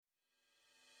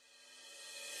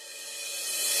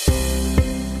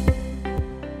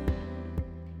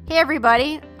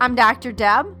everybody, I'm Dr.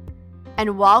 Deb,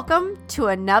 and welcome to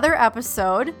another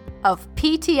episode of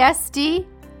PTSD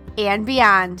and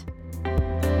Beyond.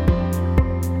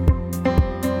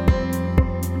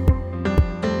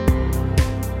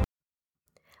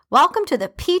 Welcome to the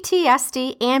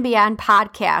PTSD and Beyond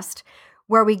podcast,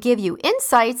 where we give you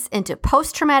insights into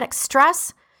post-traumatic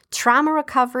stress, trauma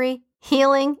recovery,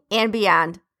 healing, and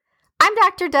beyond. I'm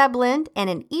Dr. Deb Lind, and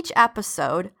in each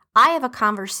episode, I have a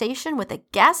conversation with a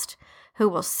guest who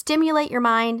will stimulate your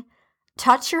mind,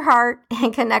 touch your heart,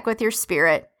 and connect with your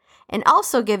spirit, and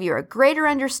also give you a greater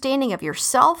understanding of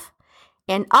yourself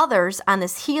and others on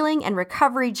this healing and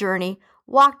recovery journey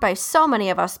walked by so many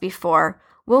of us before,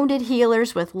 wounded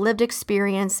healers with lived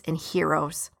experience and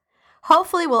heroes.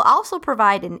 Hopefully, we'll also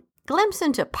provide a glimpse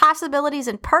into possibilities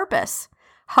and purpose,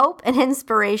 hope, and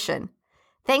inspiration.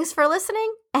 Thanks for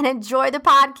listening and enjoy the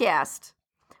podcast.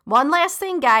 One last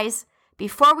thing, guys,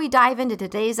 before we dive into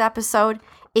today's episode,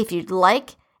 if you'd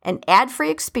like an ad-free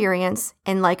experience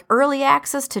and like early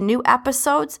access to new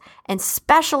episodes and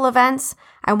special events,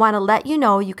 I want to let you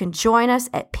know you can join us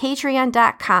at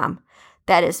patreon.com.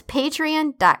 That is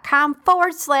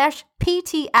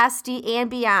patreon.com/PTSD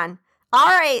and beyond. All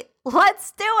right,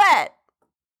 let's do it.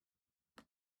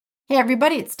 Hey,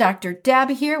 everybody, it's Dr.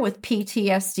 Deb here with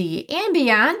PTSD and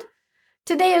Beyond.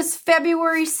 Today is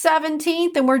February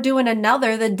 17th, and we're doing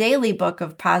The Daily Book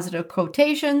of Positive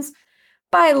Quotations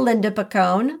by Linda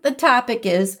Picone. The topic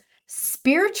is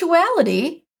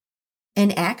Spirituality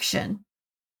in Action.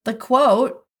 The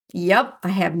quote, I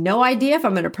have no idea if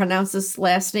I'm going to pronounce this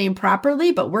last name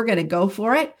properly, but we're going to go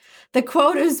for it. The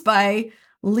quote is by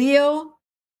Leo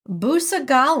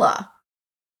Buscaglia.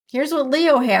 Here's what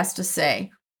Leo has to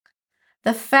say.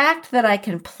 The fact that I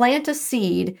can plant a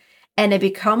seed and it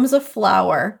becomes a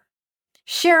flower,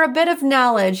 share a bit of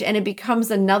knowledge and it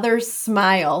becomes another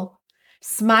smile,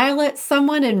 smile at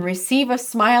someone and receive a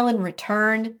smile in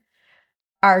return,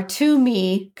 are to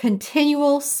me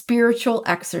continual spiritual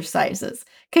exercises.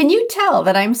 Can you tell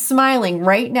that I'm smiling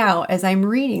right now as I'm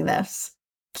reading this?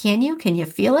 Can you? Can you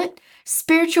feel it?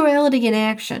 Spirituality in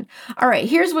action. All right,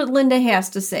 here's what Linda has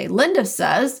to say. Linda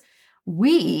says,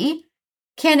 we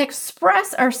can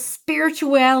express our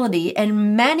spirituality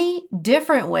in many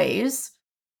different ways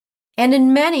and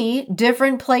in many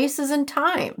different places and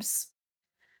times.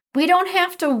 We don't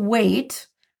have to wait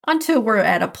until we're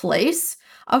at a place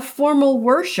of formal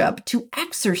worship to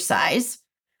exercise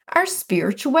our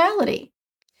spirituality.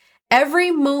 Every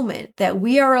moment that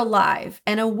we are alive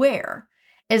and aware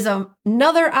is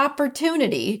another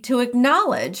opportunity to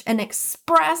acknowledge and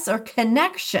express our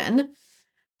connection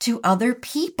to other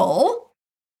people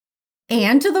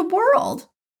and to the world.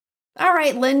 All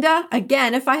right, Linda,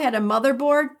 again, if I had a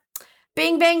motherboard,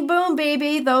 bing, bang, boom,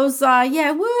 baby, those,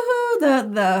 woohoo,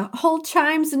 the whole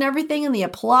chimes and everything and the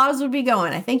applause would be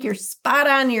going. I think you're spot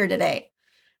on here today.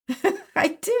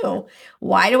 I do.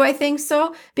 Why do I think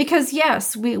so? Because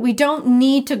yes, we don't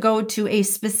need to go to a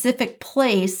specific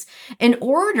place in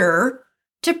order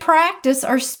to practice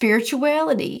our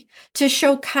spirituality, to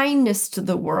show kindness to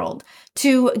the world,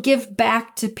 to give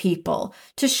back to people,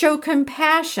 to show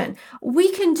compassion.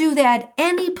 We can do that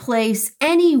any place,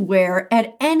 anywhere,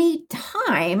 at any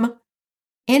time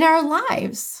in our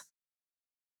lives.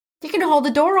 You can hold the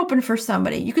door open for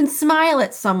somebody. You can smile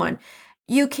at someone.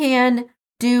 You can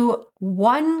do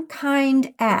one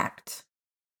kind act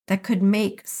that could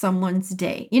make someone's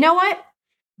day. You know what?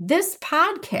 This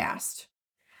podcast,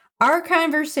 our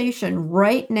conversation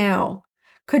right now,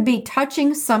 could be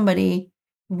touching somebody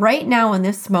right now in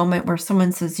this moment where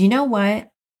someone says, you know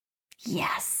what?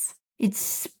 Yes, it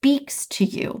speaks to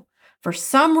you for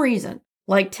some reason.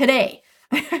 Like today,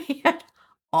 I had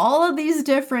all these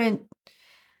different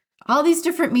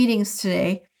meetings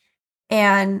today,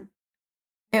 and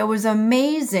it was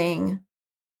amazing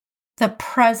the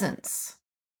presence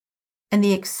and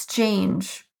the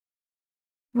exchange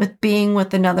with being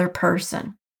with another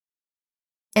person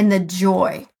and the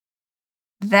joy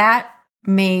that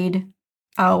made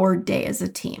our day as a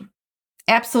team.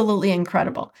 Absolutely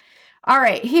incredible. All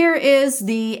right, here is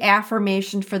the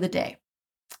affirmation for the day.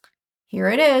 Here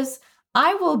it is.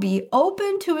 I will be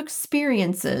open to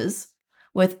experiences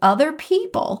with other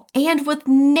people and with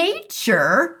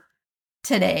nature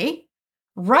today,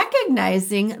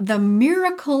 recognizing the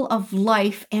miracle of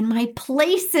life and my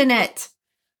place in it.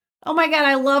 Oh my God,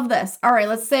 I love this. All right,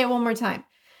 let's say it one more time.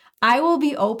 I will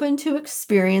be open to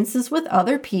experiences with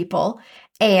other people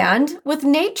and with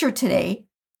nature today,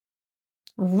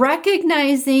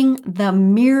 recognizing the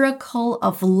miracle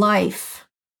of life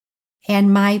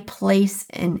and my place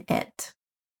in it.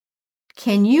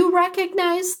 Can you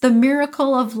recognize the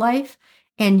miracle of life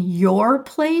and your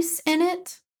place in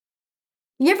it?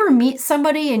 You ever meet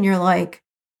somebody and you're like,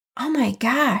 oh my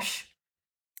gosh,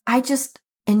 I just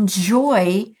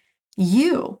enjoy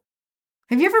you.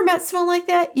 Have you ever met someone like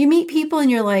that? You meet people and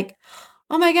you're like,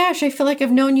 oh my gosh, I feel like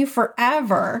I've known you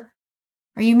forever.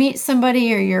 Or you meet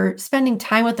somebody or you're spending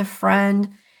time with a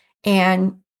friend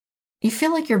and you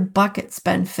feel like your bucket's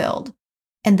been filled.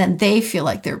 And then they feel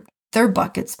like their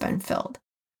bucket's been filled.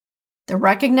 They're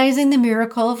recognizing the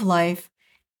miracle of life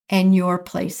and your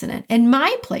place in it, and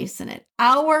my place in it,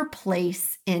 our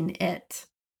place in it.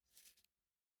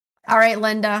 All right,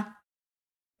 Linda,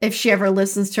 if she ever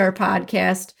listens to our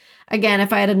podcast, again,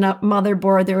 if I had a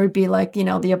motherboard, there would be like,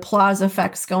 the applause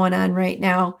effects going on right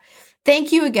now.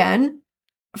 Thank you again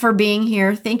for being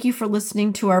here. Thank you for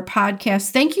listening to our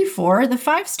podcast. Thank you for the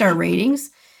 5-star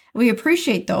ratings. We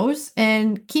appreciate those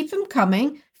and keep them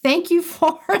coming. Thank you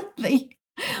for the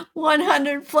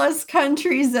 100 plus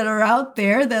countries that are out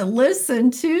there that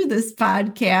listen to this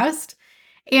podcast.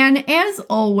 And as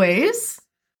always,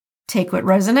 take what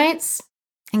resonates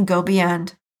and go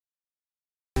beyond.